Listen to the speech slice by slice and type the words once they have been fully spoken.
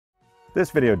This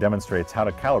video demonstrates how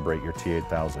to calibrate your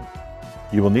T8000.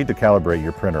 You will need to calibrate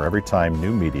your printer every time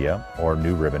new media or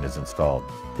new ribbon is installed.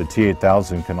 The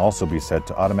T8000 can also be set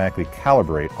to automatically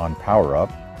calibrate on power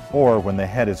up or when the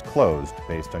head is closed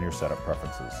based on your setup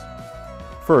preferences.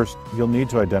 First, you'll need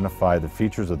to identify the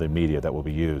features of the media that will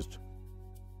be used.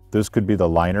 This could be the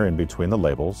liner in between the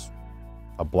labels,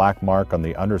 a black mark on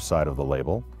the underside of the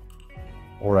label,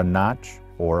 or a notch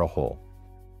or a hole.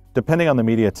 Depending on the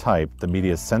media type, the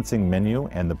media sensing menu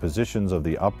and the positions of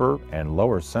the upper and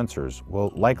lower sensors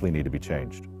will likely need to be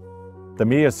changed. The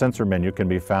media sensor menu can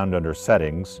be found under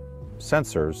Settings,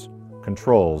 Sensors,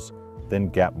 Controls, then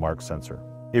Gap Mark Sensor.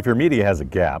 If your media has a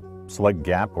gap, select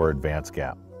Gap or Advanced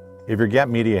Gap. If your gap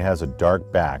media has a dark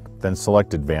back, then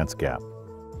select Advanced Gap.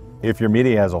 If your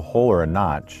media has a hole or a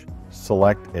notch,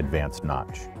 select Advanced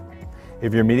Notch.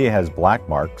 If your media has black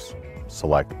marks,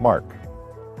 select Mark.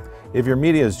 If your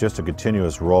media is just a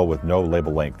continuous roll with no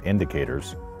label length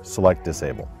indicators, select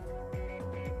Disable.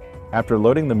 After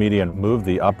loading the media, move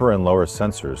the upper and lower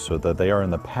sensors so that they are in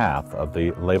the path of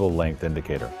the label length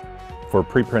indicator. For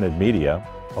pre-printed media,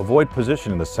 avoid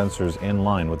positioning the sensors in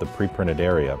line with the pre-printed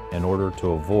area in order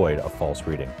to avoid a false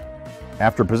reading.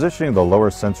 After positioning the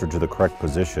lower sensor to the correct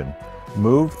position,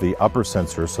 move the upper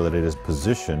sensor so that it is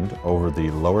positioned over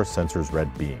the lower sensor's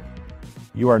red beam.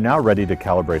 You are now ready to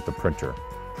calibrate the printer.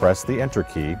 Press the Enter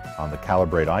key on the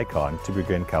Calibrate icon to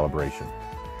begin calibration.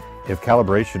 If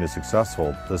calibration is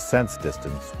successful, the sense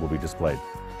distance will be displayed.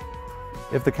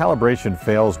 If the calibration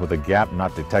fails with a gap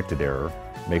not detected error,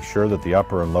 make sure that the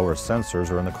upper and lower sensors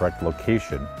are in the correct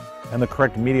location and the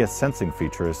correct media sensing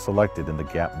feature is selected in the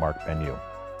Gap Mark menu.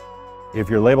 If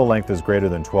your label length is greater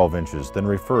than 12 inches, then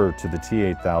refer to the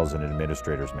T8000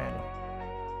 Administrator's Manual.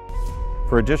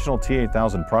 For additional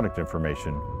T8000 product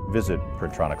information, visit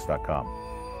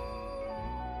Printronix.com.